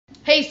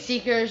Hey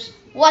Seekers,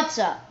 what's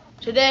up?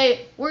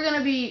 Today we're going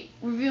to be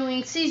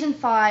reviewing Season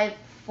 5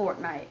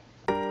 Fortnite.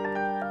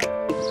 Hide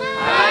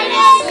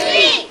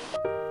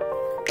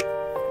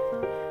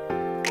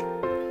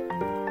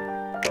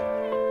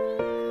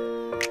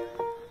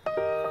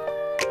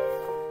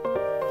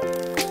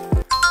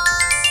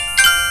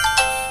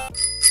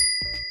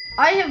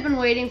I have been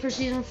waiting for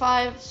Season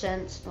 5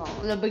 since,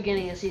 the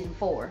beginning of Season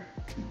 4.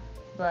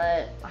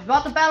 But I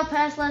bought the Battle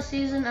Pass last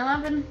season and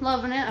I've been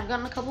loving it. I've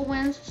gotten a couple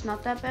wins. It's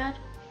not that bad.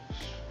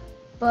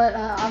 But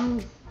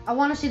I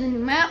want to see the new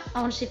map.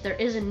 I want to see if there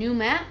is a new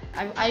map.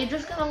 I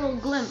just got a little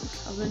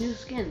glimpse of the new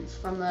skins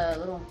from the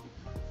little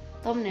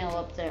thumbnail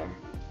up there.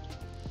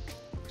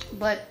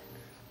 But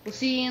we'll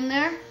see you in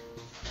there.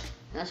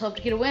 Let's hope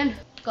to get a win.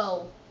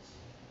 Go.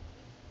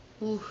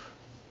 Ooh,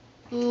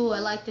 I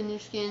like the new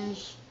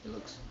skins. It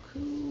looks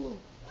cool.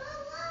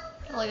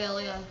 Look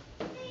at.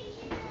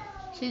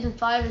 Season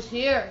 5 is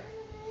here.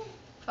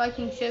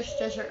 Viking ships,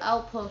 desert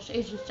outposts,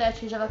 ancient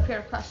statues have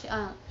appeared across the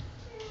island.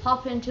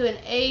 Hop into an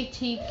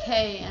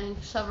ATK and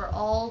discover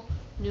all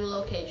new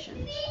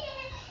locations.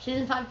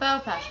 Season 5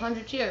 Battle Pass,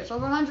 100 tiers,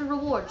 over 100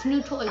 rewards,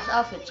 new toys,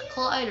 outfits,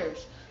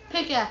 colliders,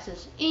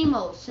 pickaxes,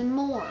 emotes, and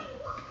more.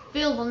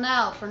 Available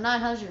now for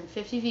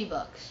 950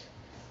 V-Bucks.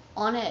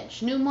 On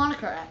Edge, new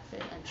moniker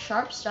outfit, and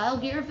sharp style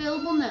gear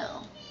available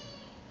now.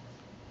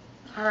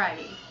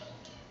 Alrighty.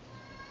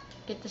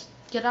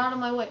 Get out of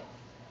my way.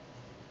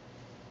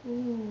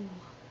 Ooh.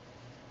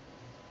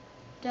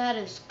 That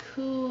is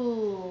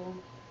cool.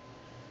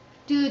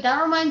 Dude,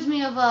 that reminds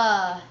me of,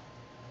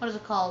 what is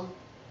it called?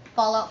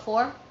 Fallout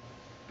 4?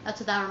 That's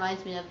what that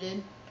reminds me of,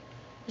 dude.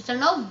 Is there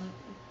no...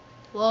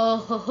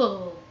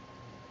 Whoa.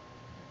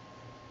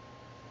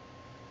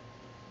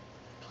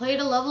 Play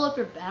to level up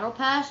your battle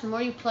pass. The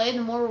more you play,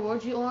 the more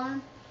rewards you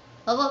earn.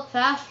 Level up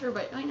faster,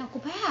 but... Wait, no, go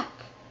back.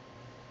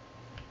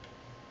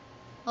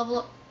 Level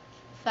up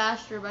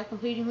faster by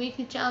completing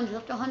weekly challenges.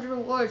 Up to 100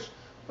 rewards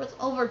worth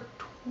over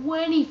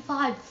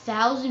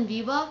 25,000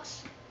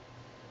 V-Bucks.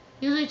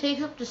 Usually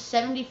takes up to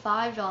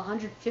 75 to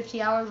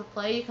 150 hours of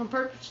play. You can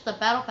purchase the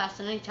Battle Pass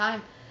at any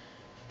time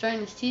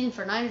during the season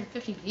for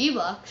 950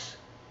 V-Bucks.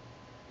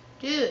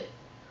 Dude,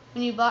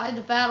 when you buy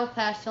the Battle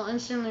Pass, you'll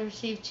instantly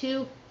receive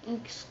 2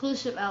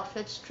 exclusive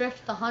outfits.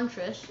 Drift the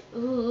Huntress.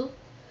 Ooh.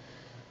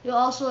 You'll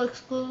also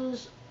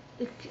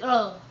you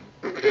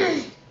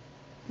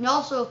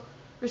also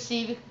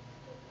receive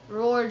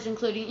rewards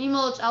including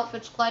emotes,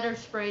 outfits, gliders,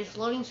 sprays,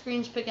 loading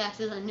screens,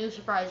 pickaxes, and new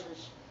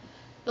surprises.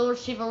 You'll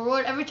receive a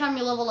reward every time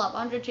you level up,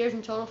 100 tiers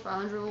in total for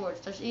 100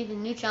 rewards. There's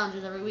even new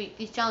challenges every week.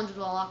 These challenges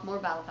will unlock more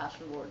Battle Pass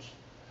rewards.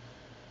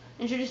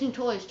 Introducing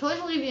toys. Toys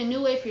will give you a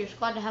new way for your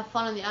squad to have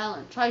fun on the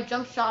island. Try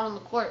jump shot on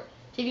the court.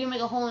 See if you can make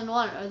a hole in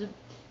one, or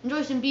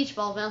enjoy some beach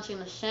ball bouncing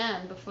in the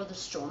sand before the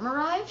storm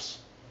arrives.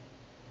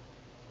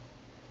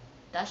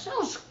 That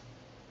sounds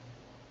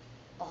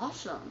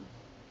awesome.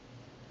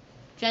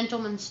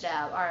 Gentleman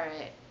stab.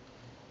 Alright.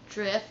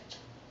 Drift.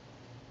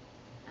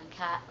 And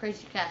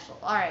crazy castle.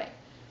 Alright.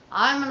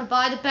 I'm gonna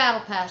buy the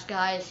Battle Pass,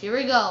 guys. Here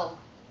we go.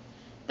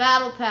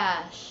 Battle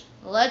Pass.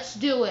 Let's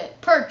do it.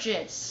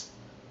 Purchase.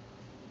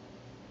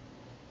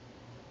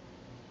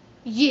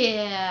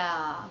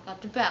 Yeah.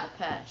 Got the Battle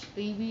Pass,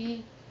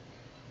 baby.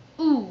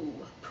 Ooh,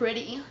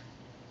 pretty.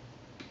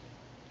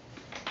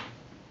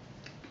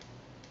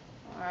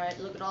 Alright,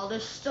 look at all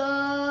this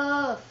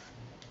stuff.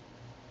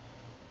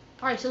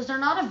 Alright, so is there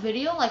not a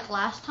video like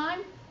last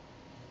time?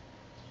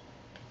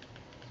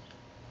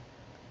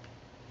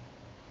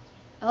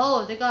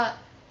 Oh, they got,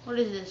 what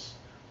is this?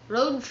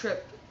 Road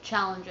trip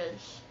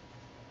challenges.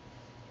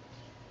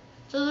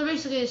 So they're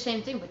basically the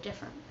same thing, but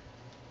different.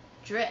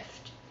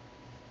 Drift.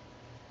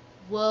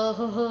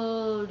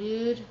 Whoa,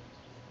 dude.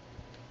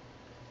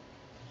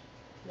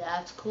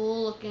 That's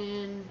cool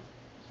looking.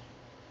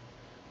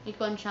 Make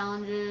fun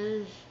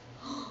challenges.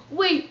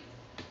 Wait,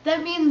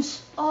 that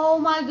means, oh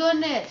my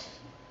goodness.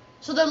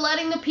 So they're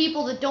letting the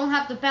people that don't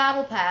have the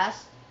Battle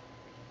Pass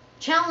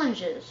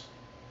challenges.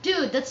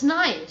 Dude, that's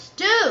nice.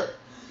 Dude,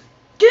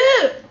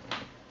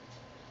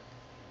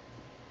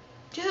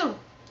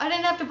 I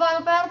didn't have to buy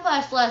the Battle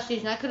Pass last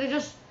season. I could have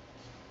just...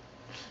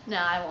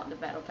 Nah, I want the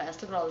Battle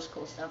Pass. Look at all this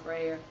cool stuff right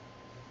here.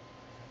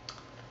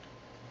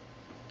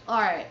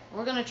 Alright,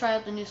 we're going to try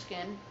out the new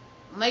skin.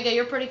 Omega,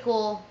 you're pretty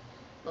cool,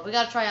 but we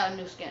got to try out a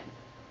new skin.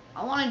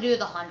 I want to do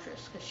the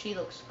Huntress, because she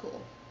looks cool.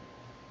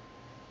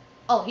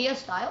 Oh, he has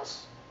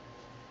styles?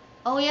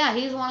 Oh yeah,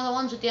 he's one of the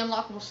ones with the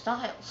unlockable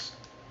styles.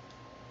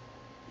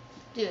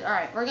 Dude,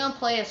 alright, we're going to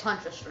play as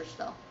Huntress first,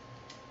 though.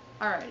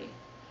 Alrighty.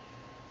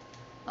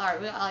 Alright,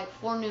 we got like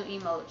 4 new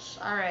emotes.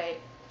 Alright.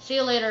 See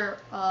you later,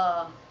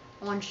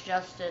 Orange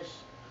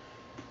Justice.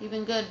 You've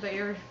been good, but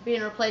you're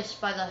being replaced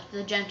by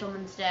the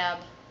Gentleman's Dab.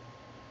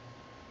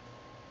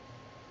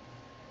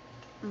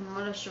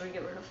 What else should we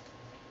get rid of?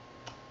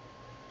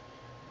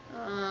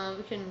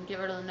 We can get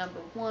rid of the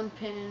number 1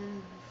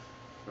 pin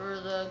for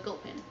the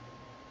goat pin.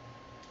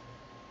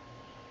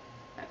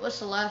 Alright, what's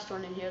the last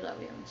one in here that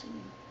we haven't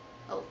seen?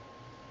 Oh.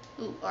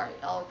 Ooh, alright,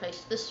 I'll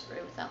replace this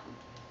spray with that one.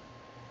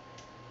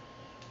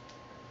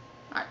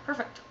 Alright,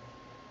 perfect.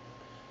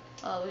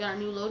 We got a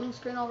new loading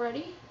screen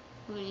already.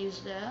 We're gonna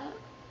use that.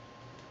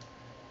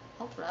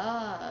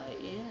 Alright,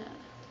 yeah.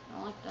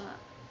 I like that.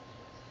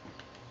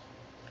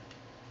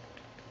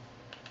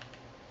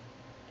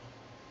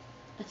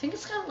 I think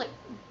it's kind of like,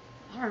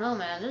 I don't know,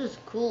 man. This is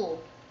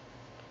cool.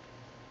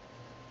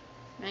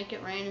 Make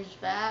it rain is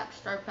back.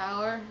 Start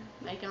power.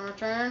 Making a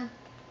return.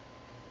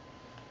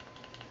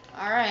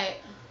 Alright.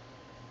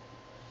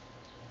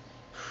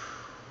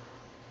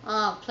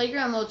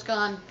 Playground mode's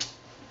gone.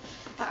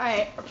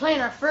 Alright, we're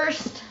playing our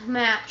first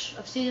match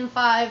of Season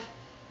 5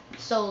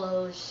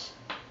 solos.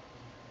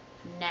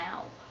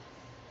 Now.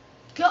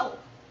 Go!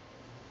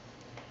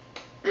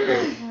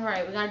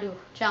 Alright, we gotta do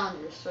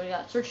challenges. So we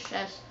got search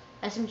chest,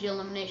 SMG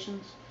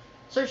eliminations,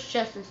 search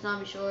chest and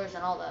snobby shores,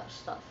 and all that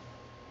stuff.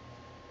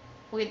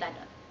 We'll get that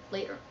done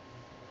later.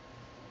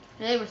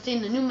 Today we're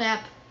seeing the new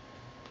map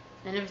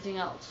and everything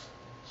else.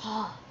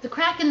 Oh, the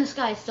crack in the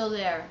sky is still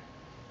there.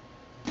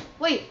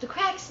 Wait, the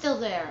crack's still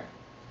there.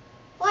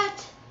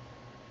 What?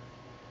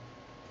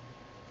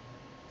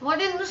 Why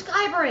didn't the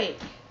sky break?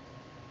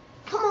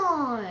 Come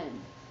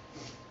on.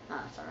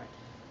 Ah, it's alright.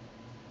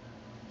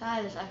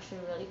 That is actually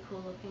really cool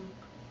looking.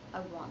 I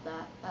want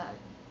that.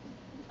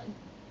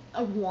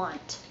 I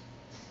want.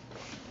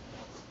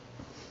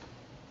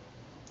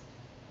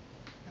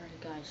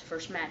 Alright guys,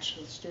 first match.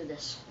 Let's do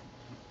this.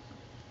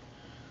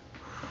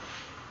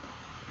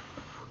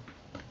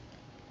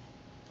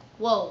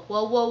 Whoa,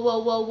 whoa, whoa, whoa,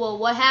 whoa, whoa.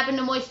 What happened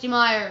to Moisty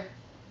Meyer?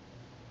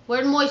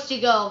 Where'd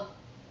Moisty go?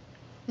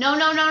 No,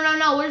 no, no, no,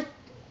 no. Where's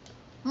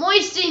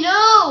Moisty?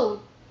 No!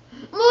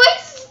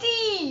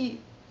 Moisty!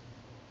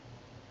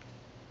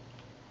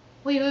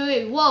 Wait, wait,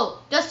 wait. Whoa.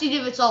 Dusty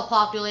Divot's all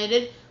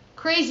populated.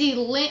 Crazy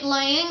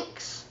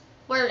Links,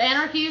 where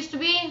Anarchy used to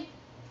be.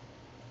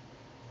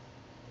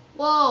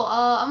 Whoa,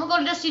 I'm gonna go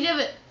to Dusty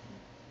Divot.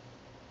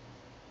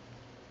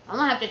 I'm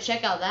gonna have to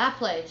check out that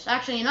place.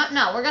 Actually, you know what?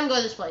 No, we're gonna go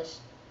to this place.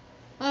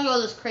 I'm gonna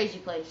go to this crazy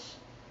place.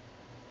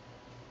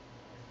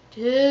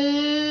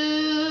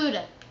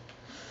 Dude.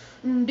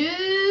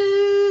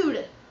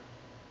 Dude.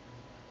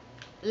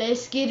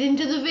 Let's get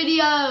into the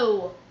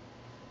video.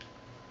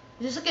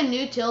 Is this like a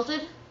new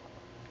Tilted?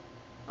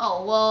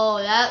 Oh,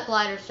 whoa, that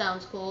glider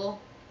sounds cool.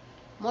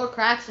 More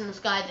cracks in the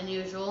sky than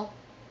usual.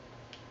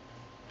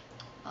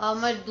 I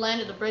might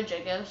land at the bridge, I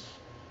guess.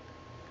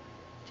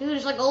 Dude,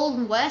 it's like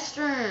old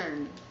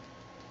Western.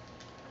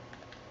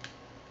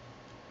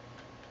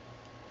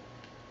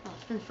 Oh,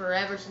 it's been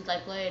forever since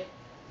I played.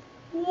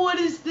 What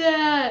is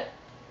that?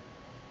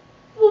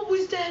 What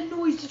was that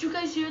noise? Did you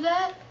guys hear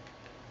that?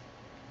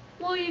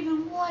 What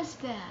even was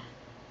that?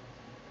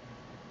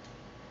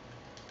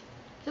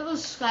 That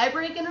was sky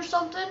breaking or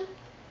something?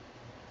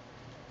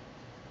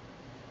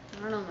 I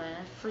don't know,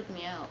 man. It freaked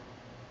me out.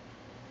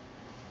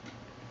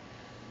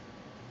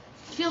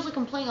 It feels like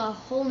I'm playing a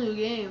whole new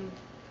game.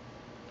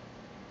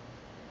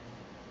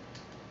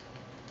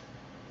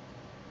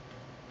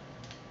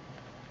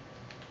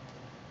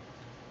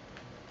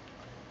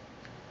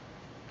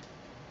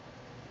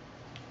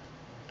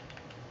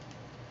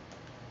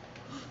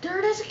 There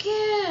it is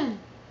again!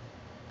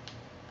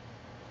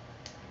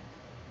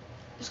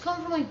 It's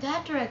coming from like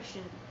that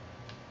direction.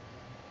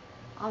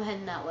 I'm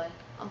heading that way.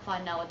 I'm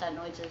finding out what that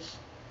noise is.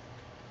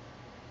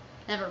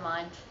 Never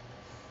mind.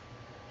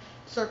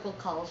 Circle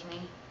calls me.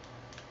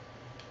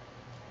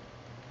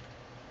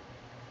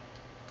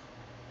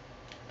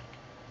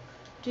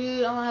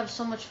 Dude, I'm gonna have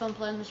so much fun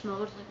playing this mode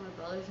with like my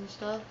brothers and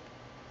stuff.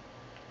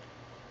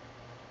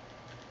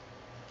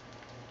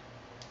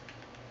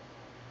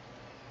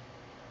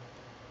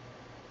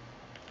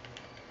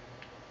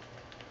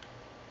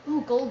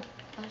 Ooh, gold.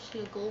 I see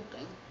a gold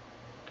thing.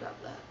 Grab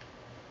that.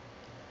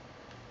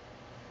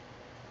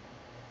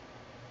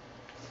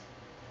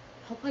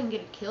 Hope I can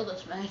get a kill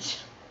this match.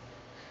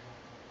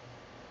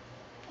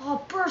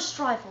 Oh, burst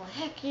rifle.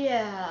 Heck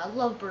yeah. I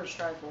love burst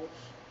rifles.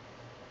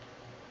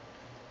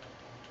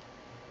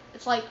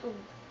 It's like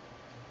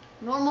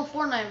normal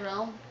Fortnite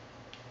realm.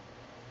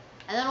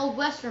 And then old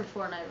Western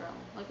Fortnite realm.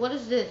 Like, what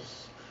is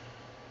this?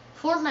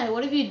 Fortnite,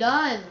 what have you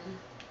done?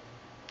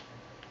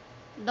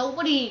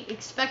 Nobody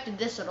expected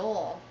this at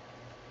all.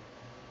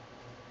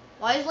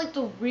 Why is like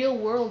the real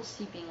world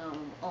seeping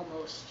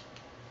almost?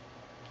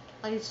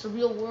 Like it's the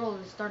real world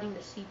is starting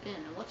to seep in.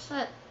 And what's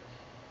that?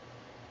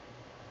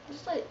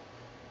 What's that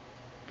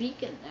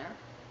beacon there?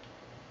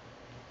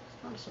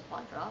 It's not a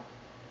supply drop.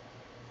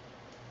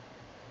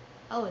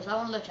 Oh, is that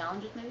one of the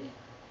challenges maybe?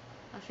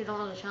 I actually don't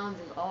know what the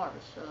challenges are,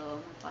 so I'm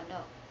gonna find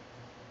out.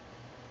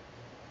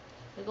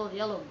 Big old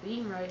yellow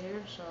beam right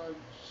here, so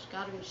it's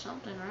gotta be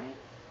something, right?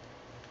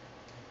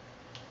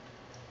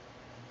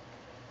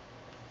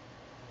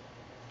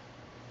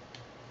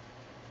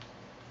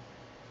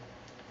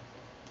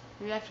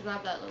 Maybe I have to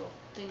grab that little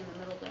thing in the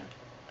middle there.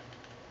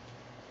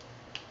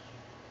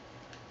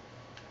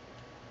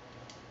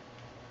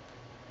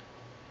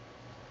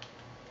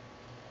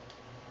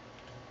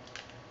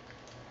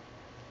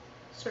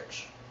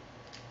 Search.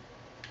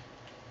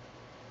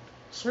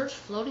 Search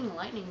floating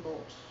lightning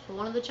bolts. So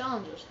one of the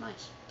challenges.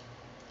 Nice.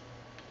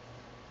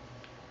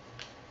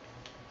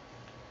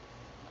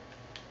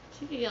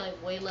 You can get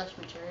like way less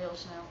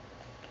materials now.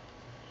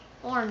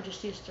 Or I'm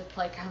just used to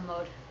playground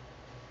mode.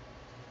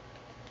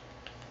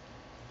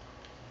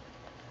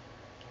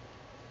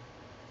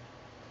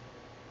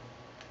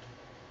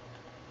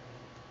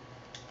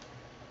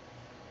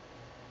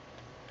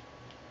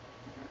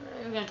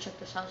 Alright, we're gonna check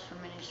this house for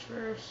minis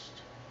first.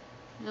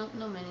 Nope,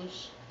 no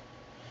minis.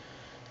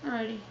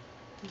 Alrighty.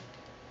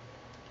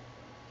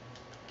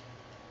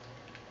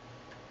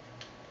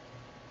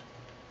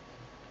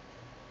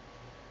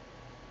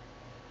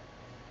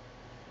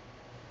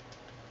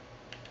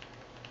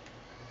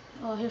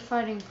 Oh, he's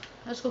fighting.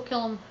 Let's go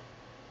kill him.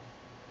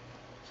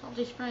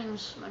 Salty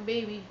Springs, my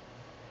baby.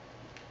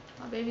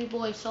 My baby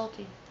boy,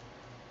 Salty.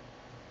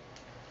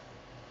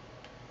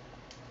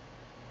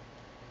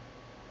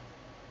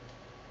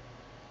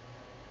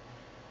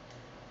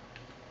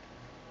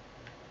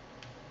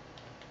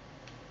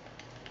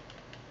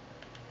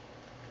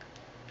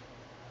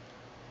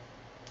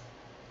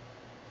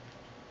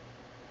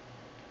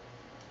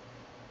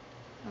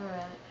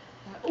 Alright.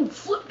 Oh,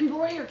 flip people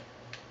right here.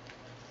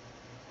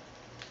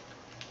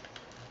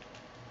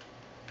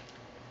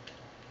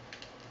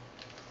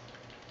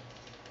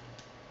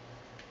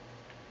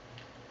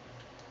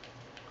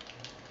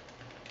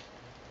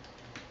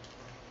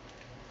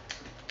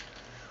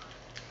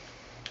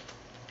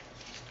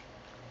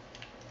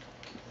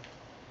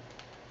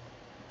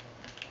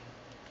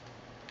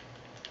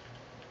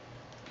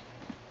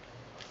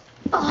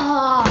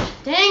 Oh,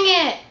 dang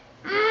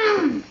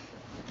it.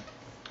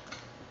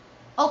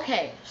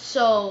 Okay,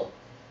 so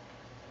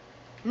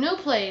new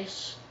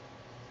place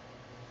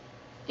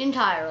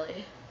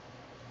entirely.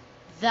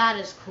 That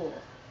is cool.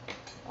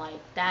 Like,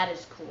 that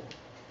is cool.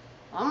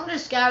 I'm gonna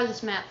scour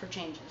this map for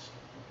changes.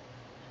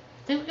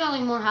 I think we got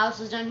like more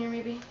houses down here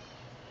maybe.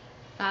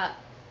 Got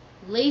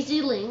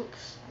Lazy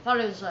Links. I thought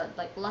it was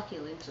like Lucky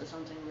Links or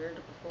something weird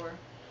before.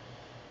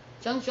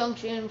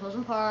 Junction,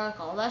 Pleasant Park,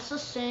 all that's the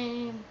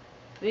same.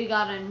 We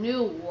got a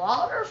new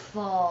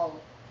waterfall,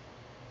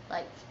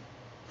 like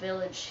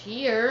village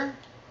here,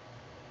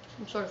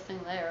 some sort of thing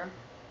there.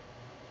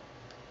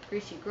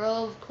 Greasy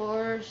Grove, of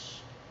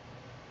course.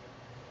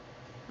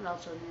 What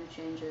else are new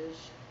changes?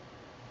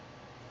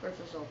 Where's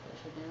this old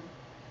place again?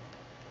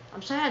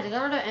 I'm sad, they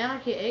got rid of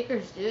Anarchy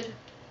Acres, dude.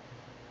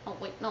 Oh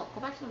wait, no,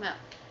 go back to the map.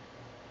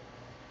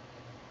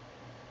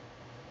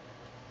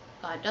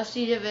 Got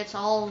Dusty Divots,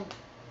 all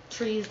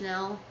trees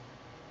now.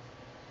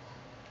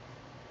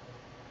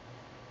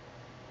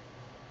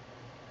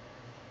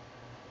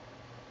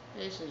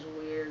 This is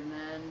weird,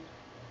 man.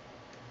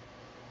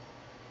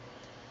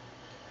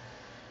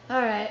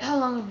 Alright, how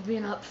long have we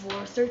been up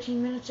for?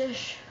 13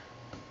 minutes-ish?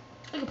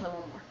 I can play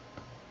one more.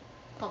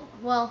 Oh,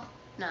 well,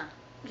 nah.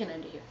 We can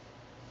end it here.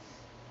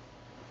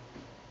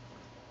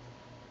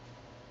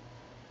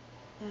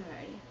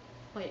 Alrighty.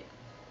 Wait.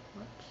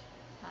 What's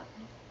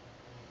happening?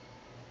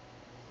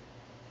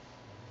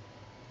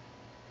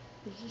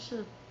 Is this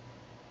a...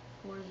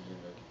 Or is it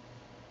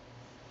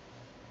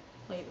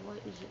a... Wait, what?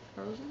 Is it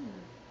frozen?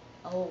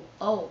 Or...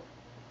 Oh.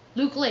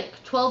 Luke Lake,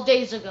 12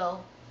 days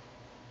ago.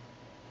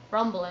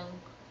 Rumbling.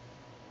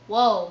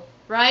 Whoa.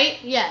 Right?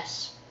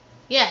 Yes.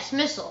 Yes,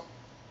 missile.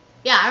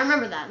 Yeah, I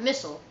remember that.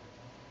 Missile.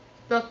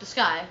 Broke the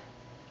sky.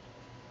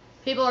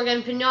 People are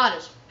getting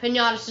pinatas.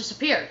 Pinatas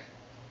disappeared.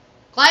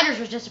 Gliders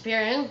was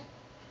disappearing.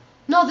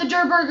 No, the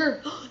Durr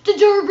Burger. The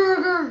Durr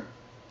Burger.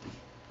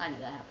 I knew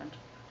that happened.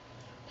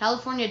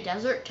 California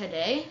desert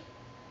today?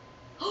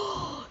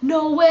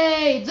 No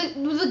way.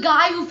 The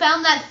guy who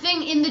found that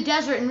thing in the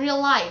desert in real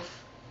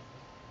life.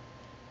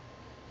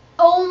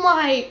 Oh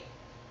my.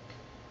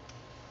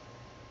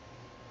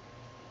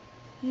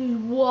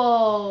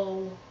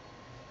 Whoa.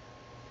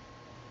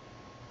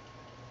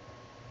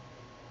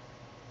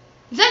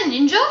 Is that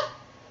Ninja?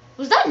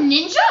 Was that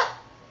Ninja?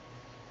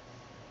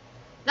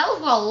 That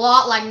looked a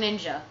lot like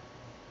Ninja.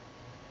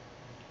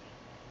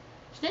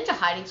 Is Ninja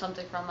hiding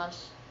something from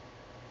us?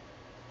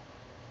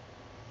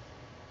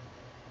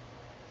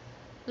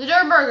 The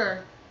Durr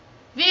Burger.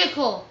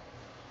 Vehicle.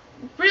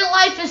 Real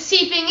life is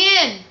seeping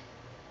in.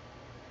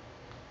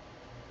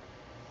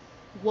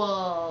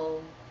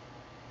 Whoa.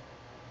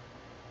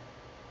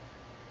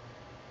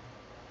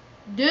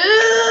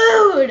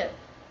 Dude!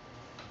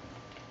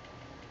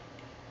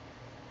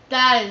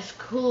 That is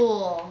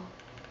cool.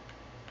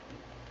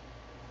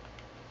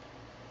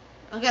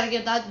 I gotta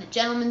give that the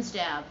gentleman's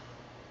dab.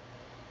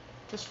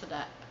 Just for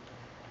that.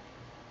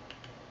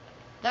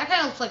 That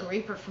kind of looks like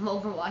Reaper from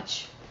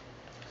Overwatch.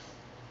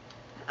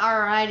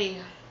 Alrighty.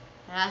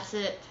 That's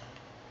it.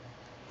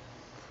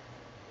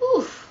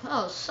 Oof.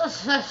 Oh,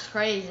 that's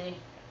crazy.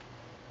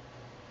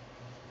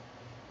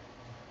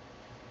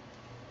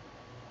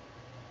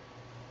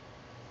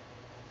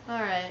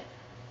 Alright.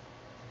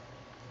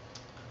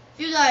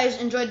 If you guys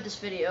enjoyed this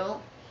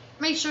video,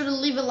 make sure to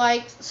leave a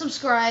like,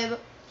 subscribe,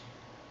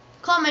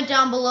 comment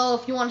down below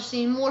if you want to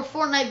see more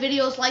Fortnite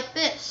videos like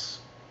this.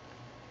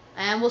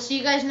 And we'll see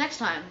you guys next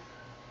time.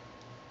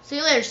 See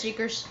you later,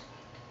 Seekers.